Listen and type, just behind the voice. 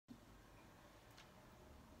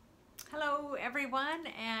Hello everyone,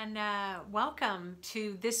 and welcome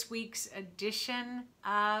to this week's edition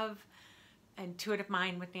of Intuitive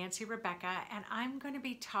Mind with Nancy Rebecca. And I'm going to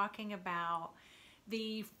be talking about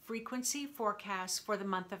the frequency forecast for the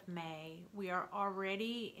month of May. We are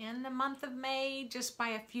already in the month of May, just by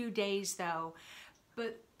a few days though.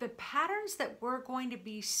 But the patterns that we're going to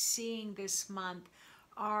be seeing this month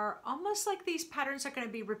are almost like these patterns are going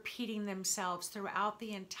to be repeating themselves throughout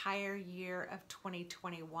the entire year of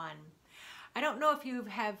 2021. I don't know if you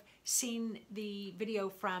have seen the video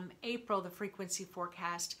from April, the frequency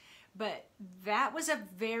forecast, but that was a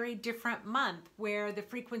very different month where the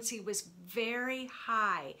frequency was very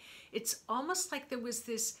high. It's almost like there was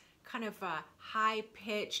this kind of a high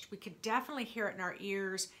pitched, we could definitely hear it in our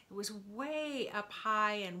ears. It was way up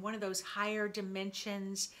high in one of those higher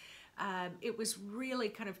dimensions. It was really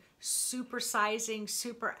kind of supersizing,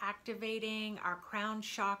 super activating our crown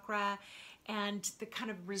chakra. And the kind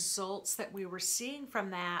of results that we were seeing from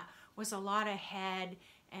that was a lot of head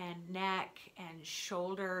and neck and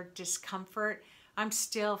shoulder discomfort. I'm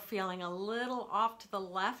still feeling a little off to the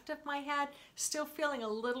left of my head, still feeling a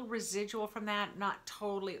little residual from that, not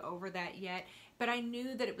totally over that yet, but I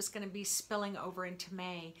knew that it was going to be spilling over into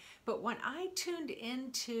May. But when I tuned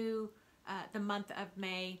into the month of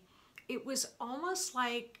May, it was almost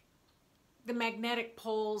like the magnetic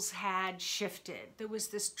poles had shifted. There was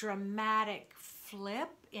this dramatic flip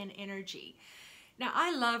in energy. Now,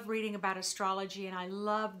 I love reading about astrology and I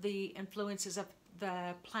love the influences of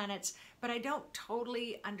the planets, but I don't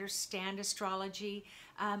totally understand astrology,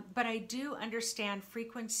 but I do understand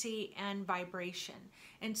frequency and vibration.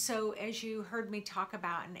 And so as you heard me talk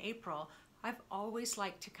about in April, I've always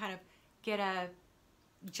liked to kind of get a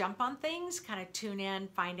jump on things, kind of tune in,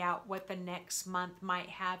 find out what the next month might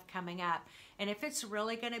have coming up. And if it's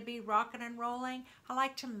really going to be rocking and rolling, I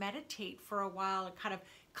like to meditate for a while and kind of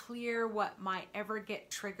clear what might ever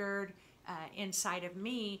get triggered inside of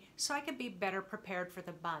me so I can be better prepared for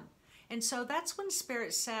the month. And so that's when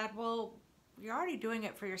Spirit said, well, you're already doing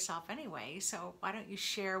it for yourself anyway, so why don't you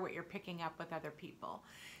share what you're picking up with other people?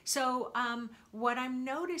 So what I'm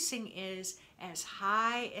noticing is, as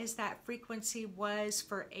high as that frequency was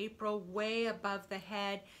for April, way above the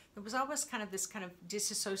head, there was always kind of this kind of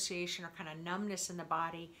disassociation or kind of numbness in the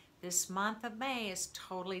body. This month of May is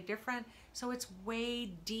totally different, so it's way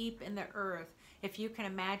deep in the earth. If you can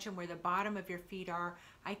imagine where the bottom of your feet are,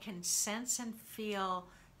 I can sense and feel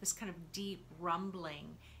this kind of deep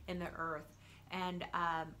rumbling in the earth. And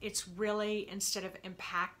it's really, instead of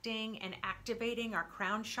impacting and activating our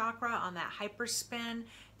crown chakra on that hyperspin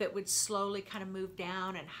that would slowly kind of move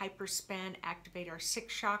down and hyperspin, activate our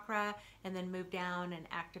sixth chakra, and then move down and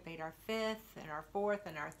activate our fifth and our fourth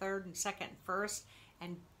and our third and second and first,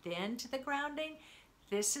 and then to the grounding,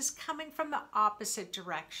 this is coming from the opposite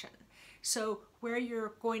direction. So where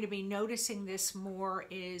you're going to be noticing this more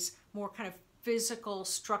is more kind of physical,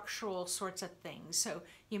 structural sorts of things. So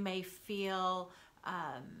you may feel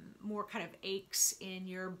more kind of aches in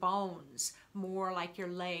your bones, more like your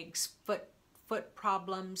legs, foot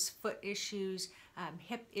problems, foot issues,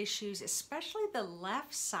 hip issues, especially the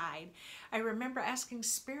left side. I remember asking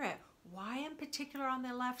Spirit, why in particular on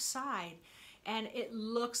the left side? And it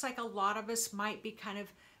looks like a lot of us might be kind of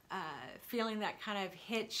feeling that kind of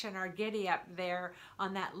hitch in our giddy up there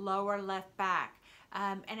on that lower left back.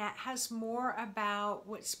 And it has more about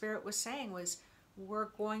what Spirit was saying was we're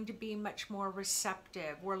going to be much more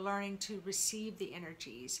receptive. We're learning to receive the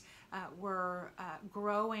energies. We're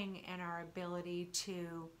growing in our ability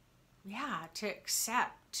to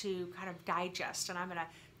accept, to kind of digest. And I'm going to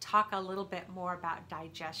talk a little bit more about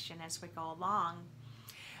digestion as we go along.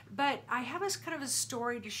 But I have kind of a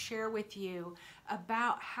story to share with you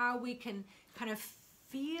about how we can kind of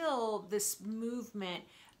feel this movement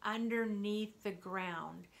underneath the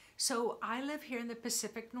ground. So I live here in the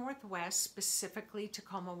Pacific Northwest, specifically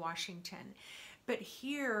Tacoma, Washington. But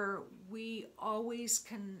here we always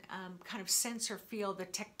can kind of sense or feel the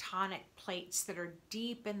tectonic plates that are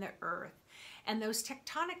deep in the earth. And those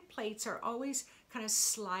tectonic plates are always kind of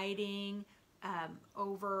sliding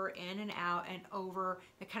over, in and out and over.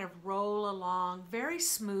 They kind of roll along very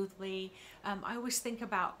smoothly. I always think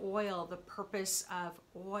about oil. The purpose of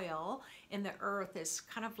oil in the earth is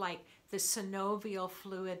kind of like the synovial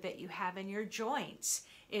fluid that you have in your joints.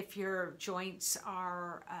 If your joints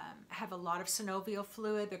are have a lot of synovial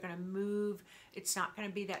fluid, they're going to move. It's not going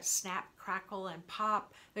to be that snap, crackle, and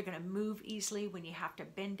pop. They're going to move easily when you have to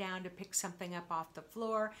bend down to pick something up off the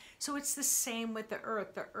floor. So it's the same with the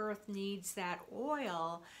earth. The earth needs that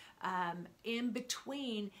oil in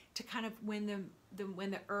between to kind of when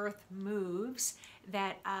the earth moves,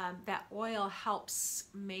 that that oil helps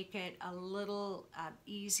make it a little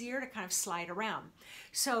easier to kind of slide around.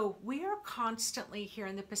 So we are constantly here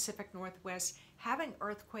in the Pacific Northwest having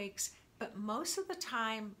earthquakes, but most of the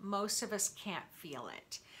time, most of us can't feel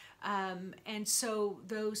it. And so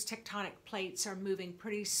those tectonic plates are moving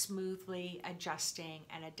pretty smoothly, adjusting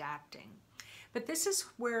and adapting. But this is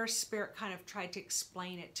where Spirit kind of tried to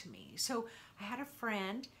explain it to me. So I had a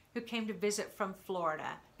friend who came to visit from Florida.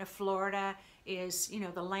 Now, Florida is, you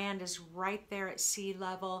know, the land is right there at sea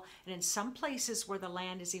level. And in some places where the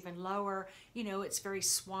land is even lower, you know, it's very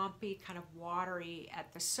swampy, kind of watery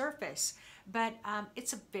at the surface. But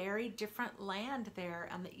it's a very different land there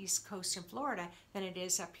on the East Coast in Florida than it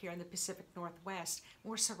is up here in the Pacific Northwest.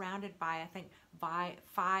 We're surrounded by, I think,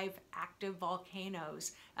 5 active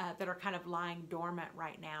volcanoes that are kind of lying dormant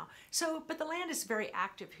right now. So, but the land is very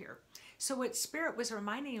active here. So what Spirit was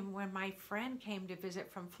reminding him when my friend came to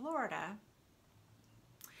visit from Florida,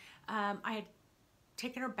 I had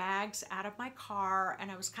taken her bags out of my car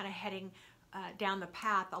and I was kind of heading down the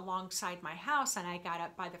path alongside my house, and I got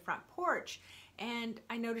up by the front porch and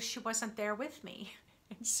I noticed she wasn't there with me.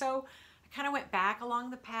 And so I kind of went back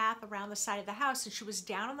along the path around the side of the house, and she was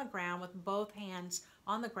down on the ground with both hands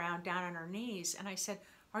on the ground, down on her knees. And I said,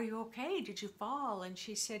 "Are you okay? Did you fall?" And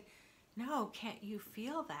she said, "No, can't you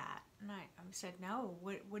feel that?" And I said, "No,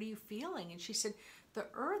 what are you feeling?" And she said, "The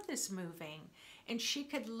earth is moving." And she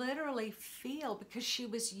could literally feel, because she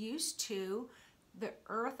was used to the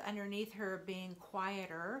earth underneath her being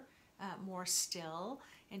quieter, more still,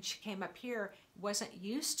 and she came up here, wasn't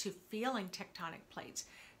used to feeling tectonic plates.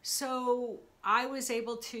 So I was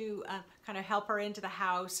able to kind of help her into the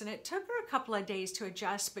house, and it took her a couple of days to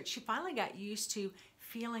adjust, but she finally got used to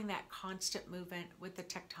feeling that constant movement with the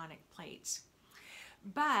tectonic plates.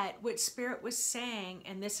 But what Spirit was saying,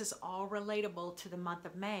 and this is all relatable to the month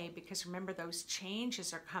of May, because remember, those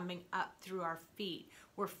changes are coming up through our feet.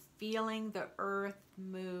 We're feeling the earth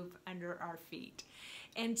move under our feet.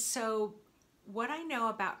 And so what I know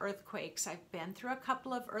about earthquakes, I've been through a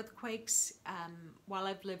couple of earthquakes while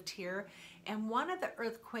I've lived here, and one of the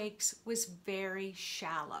earthquakes was very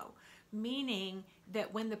shallow, meaning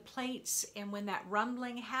that when the plates and when that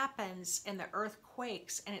rumbling happens and the earth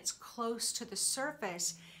quakes and it's close to the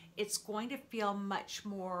surface, it's going to feel much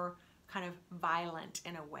more kind of violent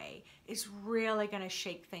in a way. It's really going to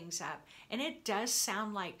shake things up. And it does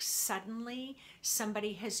sound like suddenly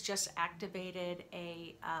somebody has just activated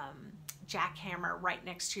a jackhammer right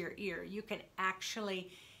next to your ear. You can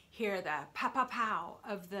actually hear the pow, pow, pow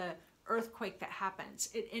of the earthquake that happens.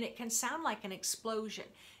 And it can sound like an explosion.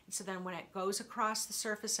 And so then when it goes across the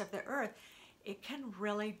surface of the earth, it can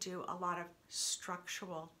really do a lot of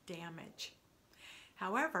structural damage.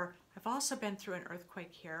 However, I've also been through an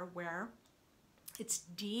earthquake here where it's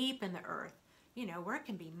deep in the earth, you know, where it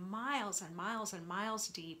can be miles and miles and miles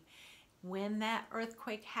deep. When that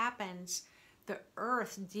earthquake happens, the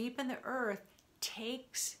earth, deep in the earth,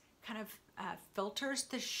 takes, kind of filters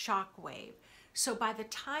the shock wave. So by the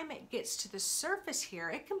time it gets to the surface here,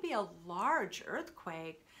 it can be a large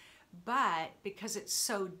earthquake, but because it's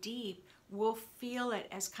so deep, we'll feel it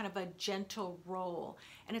as kind of a gentle roll.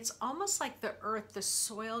 And it's almost like the earth, the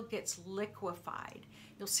soil gets liquefied.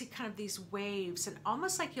 You'll see kind of these waves, and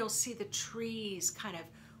almost like you'll see the trees kind of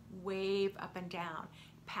wave up and down.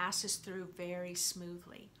 It passes through very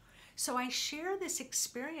smoothly. So I share this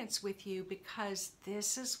experience with you because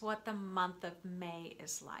this is what the month of May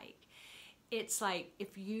is like. It's like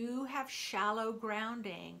if you have shallow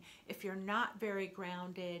grounding, if you're not very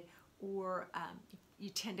grounded, or you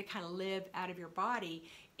tend to kind of live out of your body,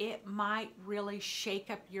 it might really shake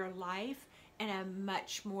up your life in a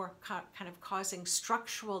much more kind of causing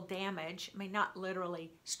structural damage. I mean, not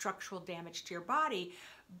literally structural damage to your body,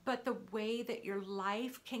 but the way that your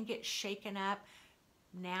life can get shaken up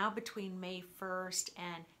now between May 1st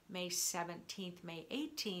and May 17th, May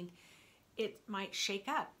 18th, it might shake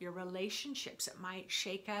up your relationships. It might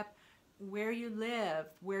shake up where you live,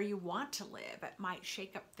 where you want to live. It might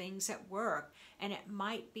shake up things at work, and it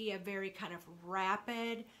might be a very kind of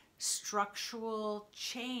rapid structural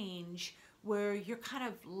change where you're kind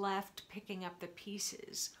of left picking up the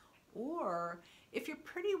pieces. Or if you're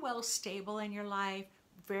pretty well stable in your life,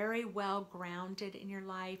 very well grounded in your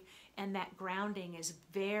life, and that grounding is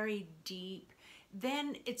very deep,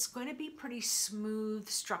 then it's going to be pretty smooth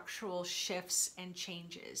structural shifts and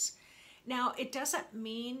changes. Now, it doesn't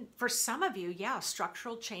mean, for some of you, yeah,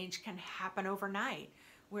 structural change can happen overnight,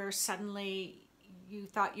 where suddenly you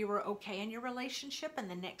thought you were okay in your relationship, and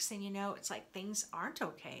the next thing you know, it's like things aren't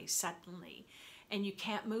okay suddenly. and you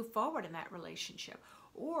can't move forward in that relationship.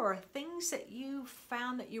 Or things that you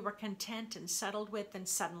found that you were content and settled with, and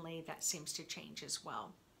suddenly that seems to change as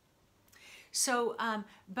well. So,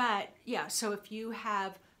 but yeah, so if you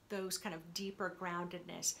have those kind of deeper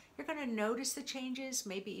groundedness, you're going to notice the changes,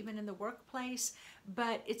 maybe even in the workplace,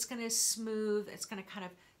 but it's going to kind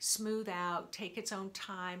of smooth out, take its own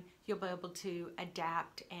time. You'll be able to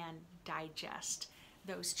adapt and digest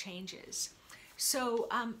those changes. So,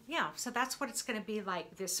 yeah, so that's what it's going to be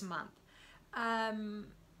like this month.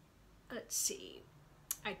 Let's see.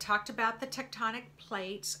 I talked about the tectonic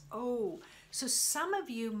plates. Oh, so some of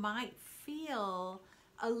you might feel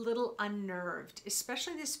a little unnerved,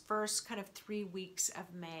 especially this first kind of 3 weeks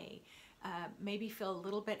of May. Maybe feel a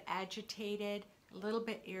little bit agitated, a little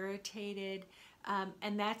bit irritated.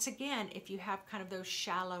 And that's, again, if you have kind of those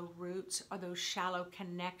shallow roots or those shallow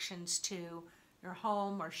connections to your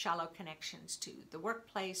home, or shallow connections to the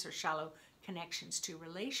workplace, or shallow connections to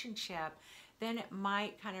relationship, then it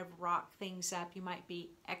might kind of rock things up. You might be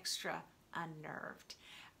extra unnerved.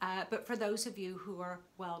 But for those of you who are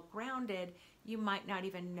well grounded, you might not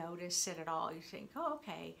even notice it at all. You think, oh,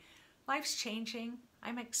 okay, life's changing.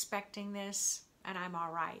 I'm expecting this, and I'm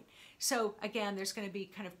all right. So again, there's going to be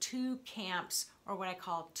kind of two camps, or what I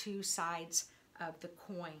call two sides of the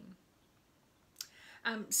coin.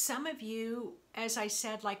 Some of you, as I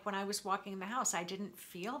said, like when I was walking in the house, I didn't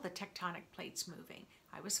feel the tectonic plates moving.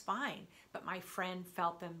 I was fine, but my friend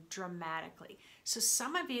felt them dramatically. So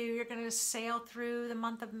some of you, you're going to sail through the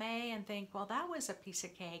month of May and think, well, that was a piece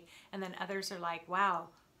of cake. And then others are like, wow,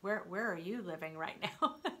 where are you living right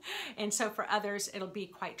now? And so for others, it'll be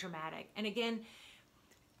quite dramatic. And again,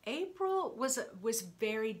 April was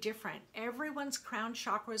very different. Everyone's crown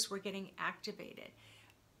chakras were getting activated.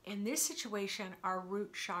 In this situation, our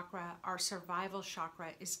root chakra, our survival chakra,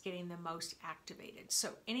 is getting the most activated. So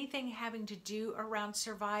anything having to do around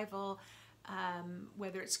survival,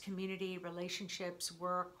 whether it's community, relationships,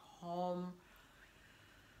 work, home,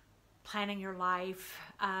 planning your life,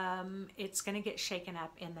 it's going to get shaken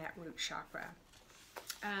up in that root chakra.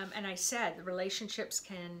 And I said the relationships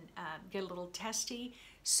can get a little testy.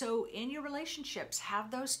 So in your relationships, have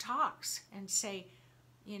those talks and say,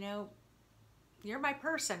 you know, you're my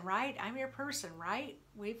person, right? I'm your person, right?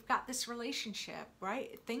 We've got this relationship,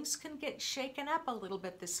 right? Things can get shaken up a little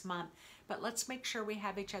bit this month, but let's make sure we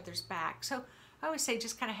have each other's back. So I always say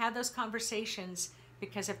just kind of have those conversations,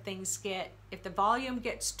 because if the volume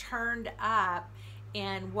gets turned up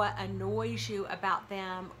and what annoys you about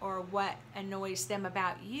them or what annoys them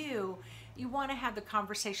about you, you want to have the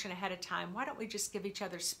conversation ahead of time. Why don't we just give each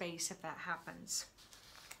other space if that happens?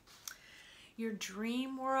 Your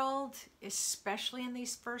dream world, especially in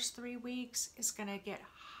these first 3 weeks, is going to get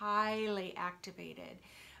highly activated.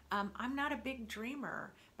 I'm not a big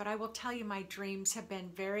dreamer, but I will tell you my dreams have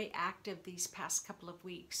been very active these past couple of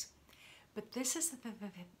weeks. But this is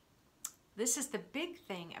the big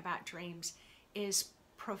thing about dreams, is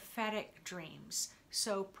prophetic dreams.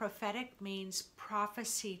 So prophetic means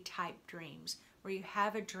prophecy type dreams, where you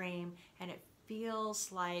have a dream and it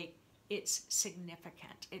feels like it's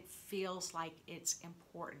significant. It feels like it's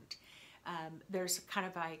important. There's kind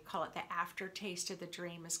of, I call it the aftertaste of the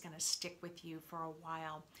dream is going to stick with you for a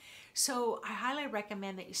while. So I highly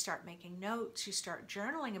recommend that you start making notes, you start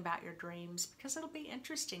journaling about your dreams, because it'll be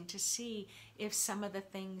interesting to see if some of the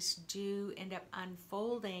things do end up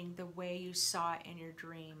unfolding the way you saw it in your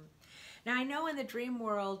dream. Now I know in the dream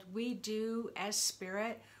world, we do, as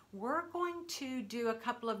spirit, we're going to do a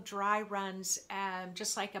couple of dry runs,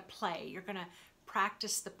 just like a play. You're going to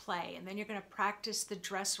practice the play, and then you're going to practice the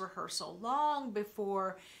dress rehearsal long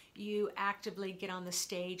before you actively get on the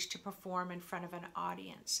stage to perform in front of an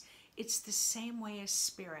audience. It's the same way as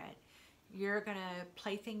spirit. You're going to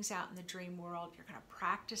play things out in the dream world. You're going to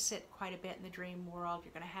practice it quite a bit in the dream world.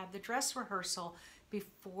 You're going to have the dress rehearsal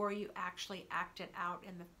before you actually act it out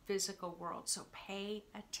in the physical world. So pay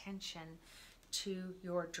attention to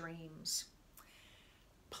your dreams.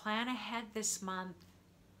 Plan ahead this month.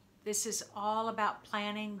 This is all about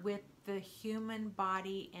planning with the human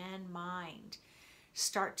body and mind.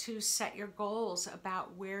 Start to set your goals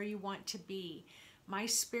about where you want to be. My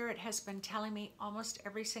spirit has been telling me almost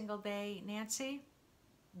every single day, Nancy,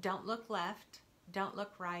 don't look left, don't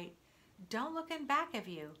look right, don't look in back of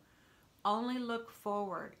you, only look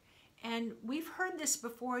forward. And we've heard this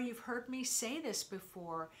before, you've heard me say this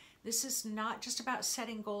before. This is not just about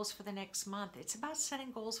setting goals for the next month, it's about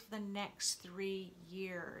setting goals for the next 3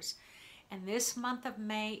 years. And this month of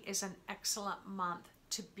May is an excellent month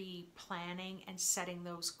to be planning and setting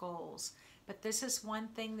those goals. But this is one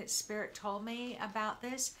thing that Spirit told me about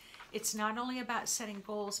this, It's not only about setting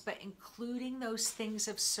goals, but including those things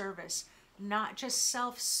of service, not just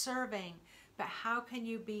self-serving, but how can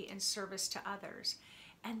you be in service to others?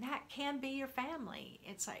 And that can be your family.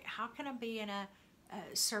 It's like, how can I be in a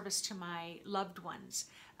service to my loved ones?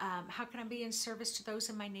 How can I be in service to those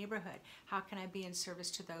in my neighborhood? How can I be in service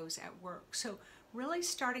to those at work? So really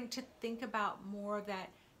starting to think about more of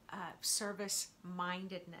that service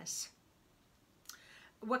mindedness.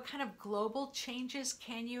 What kind of global changes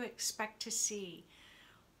can you expect to see?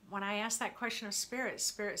 When I asked that question of Spirit,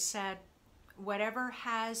 Spirit said, whatever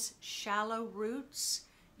has shallow roots,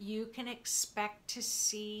 you can expect to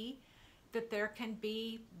see that there can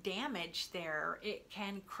be damage there. It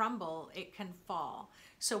can crumble, it can fall.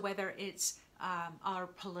 So whether it's our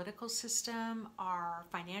political system, our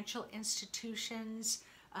financial institutions,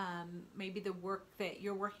 maybe the work that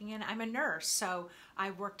you're working in. I'm a nurse, so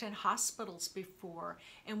I've worked in hospitals before,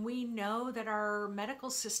 and we know that our medical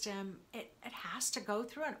system, it has to go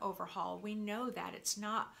through an overhaul. We know that it's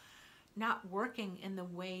not working in the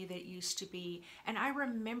way that it used to be. And I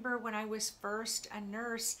remember when I was first a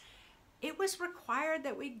nurse, it was required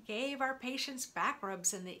that we gave our patients back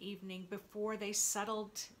rubs in the evening before they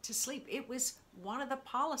settled to sleep. It was one of the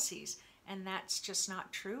policies, and that's just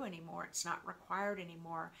not true anymore. It's not required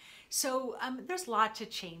anymore. So there's lots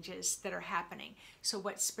of changes that are happening. So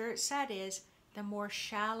what Spirit said is, the more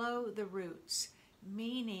shallow the roots,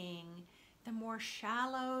 meaning the more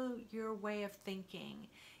shallow your way of thinking.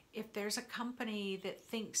 If there's a company that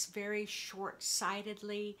thinks very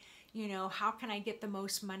short-sightedly, you know, how can I get the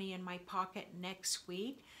most money in my pocket next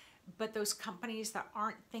week? But those companies that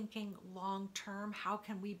aren't thinking long-term, how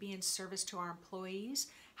can we be in service to our employees?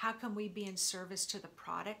 How can we be in service to the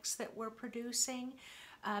products that we're producing?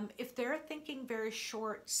 If they're thinking very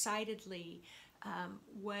short-sightedly,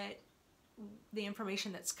 what the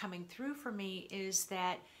information that's coming through for me is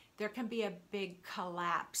that there can be a big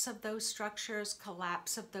collapse of those structures,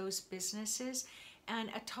 collapse of those businesses, and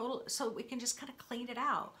so we can just kind of clean it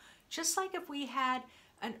out. Just like if we had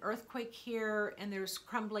an earthquake here and there's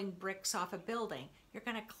crumbling bricks off a building, you're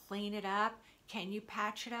going to clean it up. Can you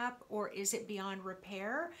patch it up, or is it beyond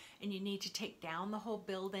repair and you need to take down the whole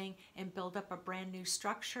building and build up a brand new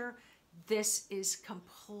structure? This is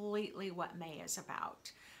completely what May is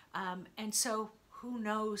about. And so who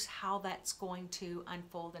knows how that's going to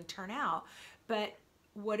unfold and turn out. But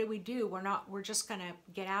what do? We're just going to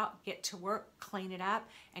get out, get to work, clean it up,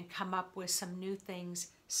 and come up with some new things,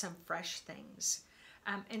 some fresh things.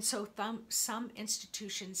 And so some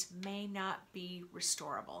institutions may not be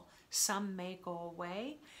restorable. Some may go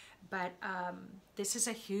away, but this is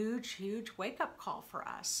a huge, huge wake-up call for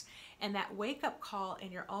us. And that wake-up call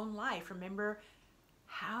in your own life, remember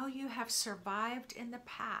how you have survived in the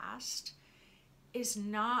past is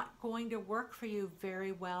not going to work for you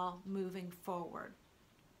very well moving forward.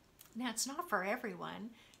 Now, it's not for everyone.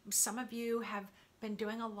 Some of you have been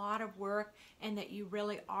doing a lot of work and that you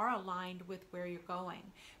really are aligned with where you're going.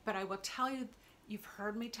 But I will tell you, you've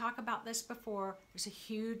heard me talk about this before, there's a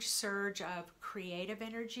huge surge of creative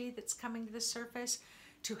energy that's coming to the surface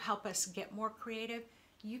to help us get more creative.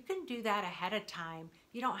 You can do that ahead of time.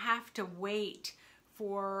 You don't have to wait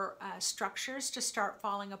for structures to start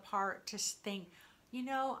falling apart to think, you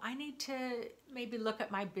know, I need to maybe look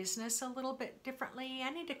at my business a little bit differently. I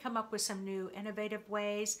need to come up with some new innovative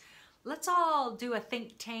ways. Let's all do a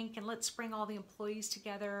think tank and let's bring all the employees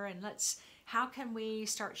together and how can we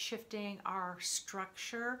start shifting our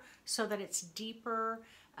structure so that it's deeper,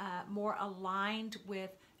 more aligned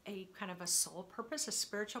with a kind of a soul purpose, a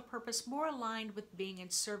spiritual purpose, more aligned with being in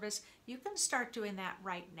service. You can start doing that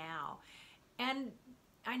right now. And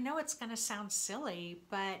I know it's going to sound silly,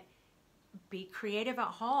 but be creative at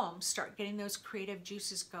home. Start getting those creative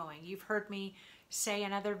juices going. You've heard me say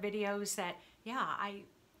in other videos that, yeah, I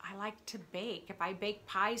like to bake. If I bake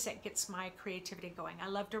pies, that gets my creativity going. I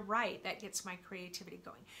love to write. That gets my creativity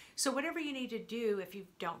going. So whatever you need to do, if you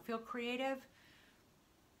don't feel creative,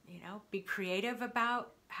 you know, be creative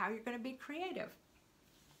about how you're going to be creative.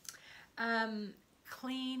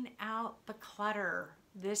 Clean out the clutter.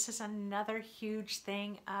 This is another huge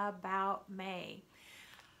thing about May.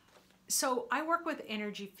 So I work with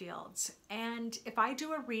energy fields, and if I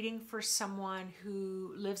do a reading for someone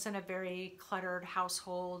who lives in a very cluttered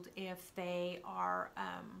household, if they are,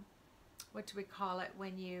 what do we call it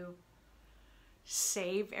when you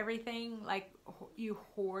save everything, like you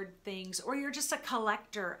hoard things, or you're just a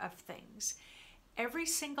collector of things, every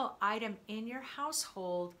single item in your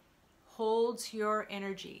household holds your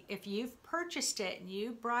energy. If you've purchased it and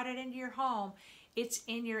you brought it into your home, it's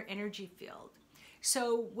in your energy field.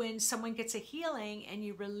 So when someone gets a healing and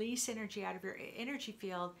you release energy out of your energy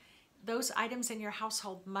field, those items in your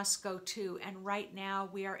household must go too. And right now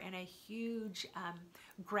we are in a huge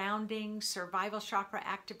grounding, survival chakra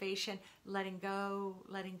activation, letting go,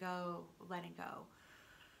 letting go, letting go.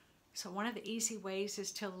 So one of the easy ways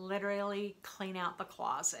is to literally clean out the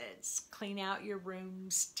closets, clean out your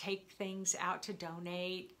rooms, take things out to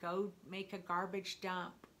donate, go make a garbage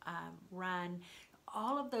dump run.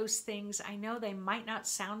 All of those things, I know they might not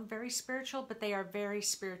sound very spiritual, but they are very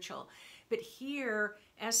spiritual. But here,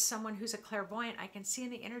 as someone who's a clairvoyant, I can see in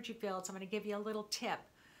the energy fields. I'm going to give you a little tip.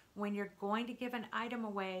 When you're going to give an item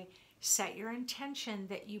away, set your intention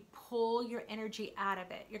that you pull your energy out of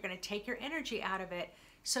it. You're going to take your energy out of it,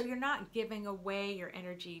 so you're not giving away your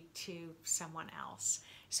energy to someone else.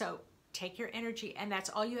 So take your energy, and that's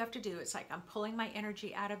all you have to do. It's like, I'm pulling my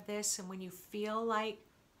energy out of this, and when you feel like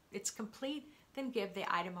it's complete, then give the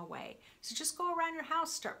item away. So just go around your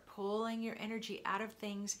house, start pulling your energy out of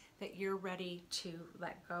things that you're ready to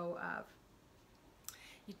let go of.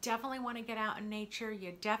 You definitely want to get out in nature.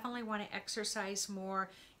 You definitely want to exercise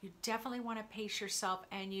more. You definitely want to pace yourself,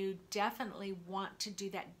 and you definitely want to do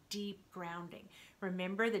that deep grounding.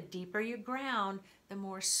 Remember, the deeper you ground, the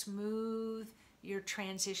more smooth your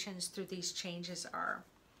transitions through these changes are.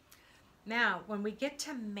 Now, when we get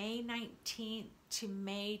to May 19th to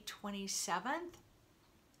May 27th,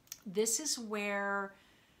 this is where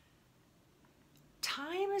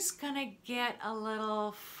time is going to get a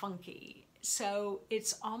little funky. So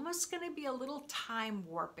it's almost going to be a little time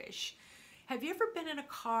warpish. Have you ever been in a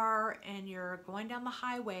car and you're going down the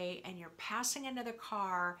highway and you're passing another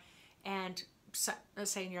car, and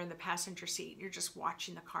let's say you're in the passenger seat, you're just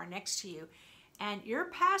watching the car next to you, and you're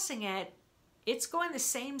passing it, it's going the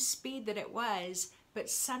same speed that it was, but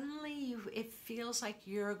suddenly it feels like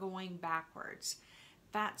you're going backwards.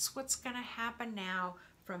 That's what's going to happen now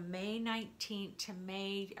from May 19th to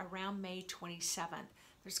around May 27th.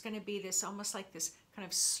 There's going to be this almost like this kind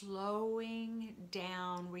of slowing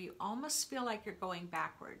down where you almost feel like you're going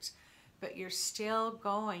backwards, but you're still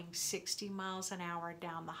going 60 miles an hour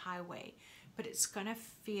down the highway. But it's going to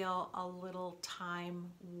feel a little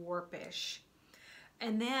time warpish.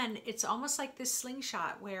 And then it's almost like this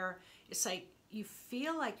slingshot where it's like you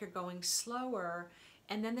feel like you're going slower,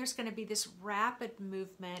 and then there's going to be this rapid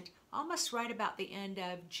movement almost right about the end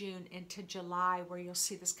of June into July, where you'll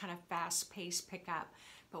see this kind of fast pace pick up.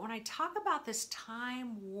 But when I talk about this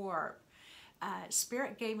time warp,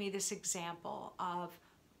 Spirit gave me this example of,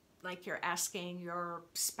 like, you're asking your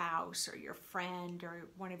spouse or your friend or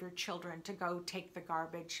one of your children to go take the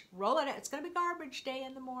garbage, roll it out. It's going to be garbage day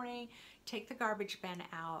in the morning. Take the garbage bin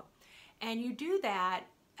out. And you do that,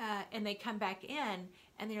 and they come back in,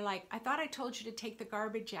 and they're like, I thought I told you to take the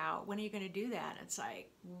garbage out. When are you going to do that? It's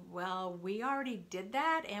like, well, we already did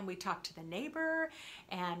that, and we talked to the neighbor,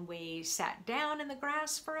 and we sat down in the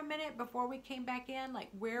grass for a minute before we came back in. Like,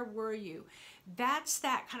 where were you? That's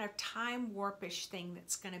that kind of time warpish thing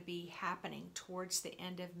that's going to be happening towards the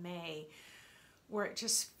end of May, where it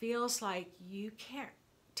just feels like you can't,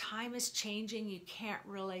 time is changing, you can't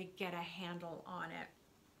really get a handle on it.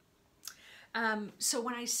 So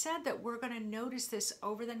when I said that we're going to notice this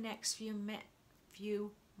over the next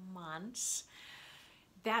few months,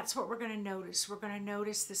 that's what we're going to notice. We're going to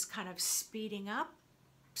notice this kind of speeding up,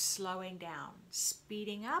 slowing down,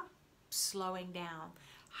 speeding up, slowing down.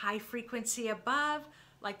 High frequency above,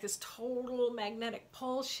 like this total magnetic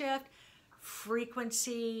pole shift,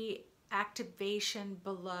 frequency activation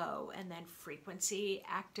below, and then frequency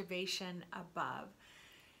activation above.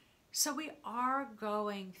 So we are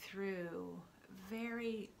going through a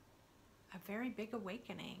very big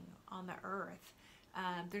awakening on the earth.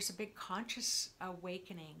 There's a big conscious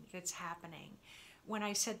awakening that's happening. When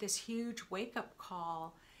I said this huge wake-up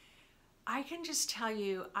call, I can just tell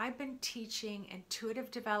you, I've been teaching intuitive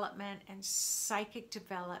development and psychic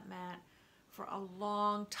development for a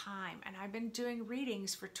long time, and I've been doing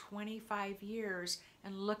readings for 25 years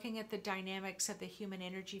and looking at the dynamics of the human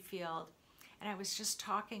energy field. And I was just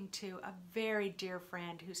talking to a very dear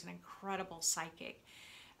friend who's an incredible psychic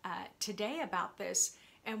today about this,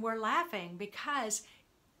 and we're laughing because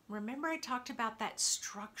remember I talked about that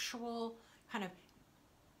structural kind of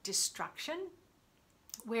destruction,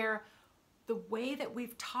 where the way that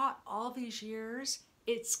we've taught all these years,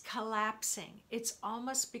 it's collapsing. It's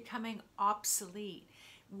almost becoming obsolete.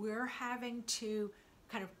 We're having to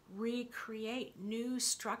kind of recreate new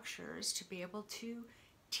structures to be able to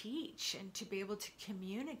teach and to be able to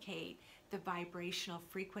communicate the vibrational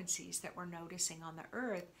frequencies that we're noticing on the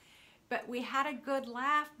earth. But we had a good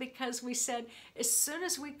laugh because we said, as soon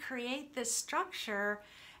as we create this structure,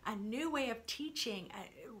 a new way of teaching,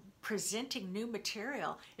 presenting new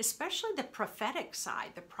material, especially the prophetic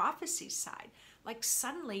side, the prophecy side. Like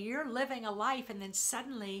suddenly you're living a life and then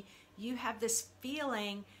suddenly you have this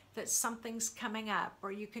feeling that something's coming up,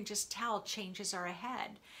 or you can just tell changes are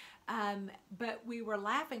ahead. But we were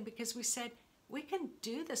laughing because we said, we can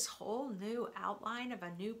do this whole new outline of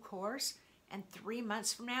a new course, and 3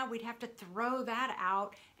 months from now, we'd have to throw that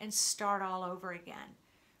out and start all over again.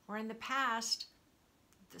 Where in the past,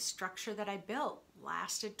 the structure that I built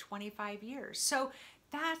lasted 25 years. So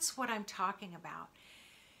that's what I'm talking about.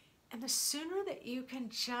 And the sooner that you can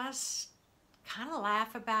just kind of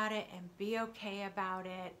laugh about it and be okay about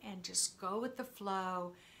it and just go with the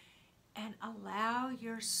flow and allow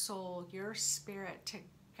your soul, your spirit to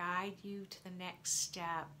guide you to the next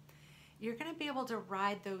step, you're going to be able to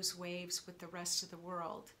ride those waves with the rest of the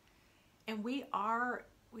world. And we are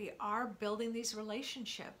building these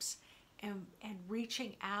relationships and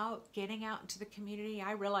reaching out, getting out into the community.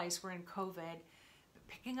 I realize we're in COVID, but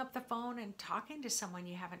picking up the phone and talking to someone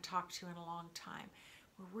you haven't talked to in a long time.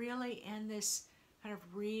 We're really in this kind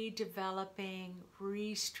of redeveloping,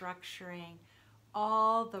 restructuring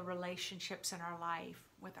all the relationships in our life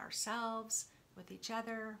with ourselves, with each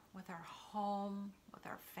other, with our home, with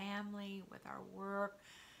our family, with our work.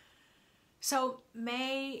 So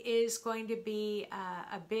May is going to be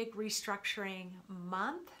a big restructuring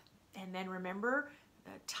month. And then remember,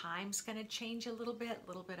 the time's going to change a little bit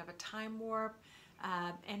of a time warp.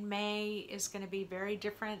 And May is going to be very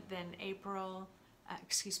different than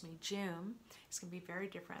June. It's going to be very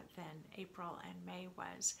different than April and May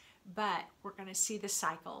was. But we're going to see the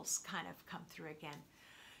cycles kind of come through again.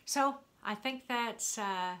 So I think that's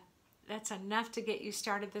enough to get you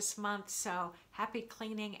started this month. So happy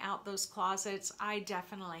cleaning out those closets. I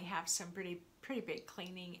definitely have some pretty big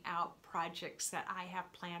cleaning out projects that I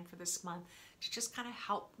have planned for this month to just kind of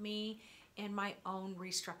help me in my own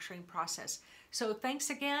restructuring process. So thanks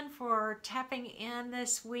again for tapping in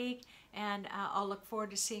this week, and I'll look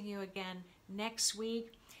forward to seeing you again next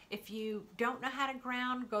week. If you don't know how to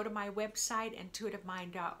ground, go to my website,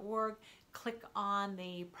 intuitivemind.org. Click on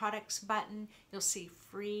the products button. You'll see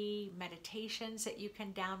free meditations that you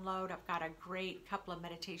can download. I've got a great couple of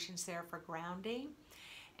meditations there for grounding.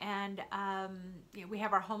 And we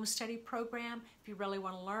have our home study program. If you really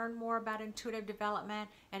want to learn more about intuitive development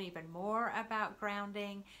and even more about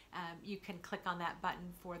grounding, you can click on that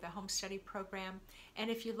button for the home study program. And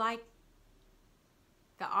if you like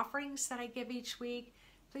the offerings that I give each week,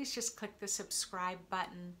 please just click the subscribe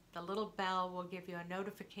button. The little bell will give you a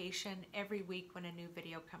notification every week when a new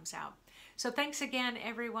video comes out. So thanks again,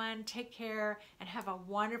 everyone. Take care and have a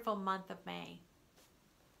wonderful month of May.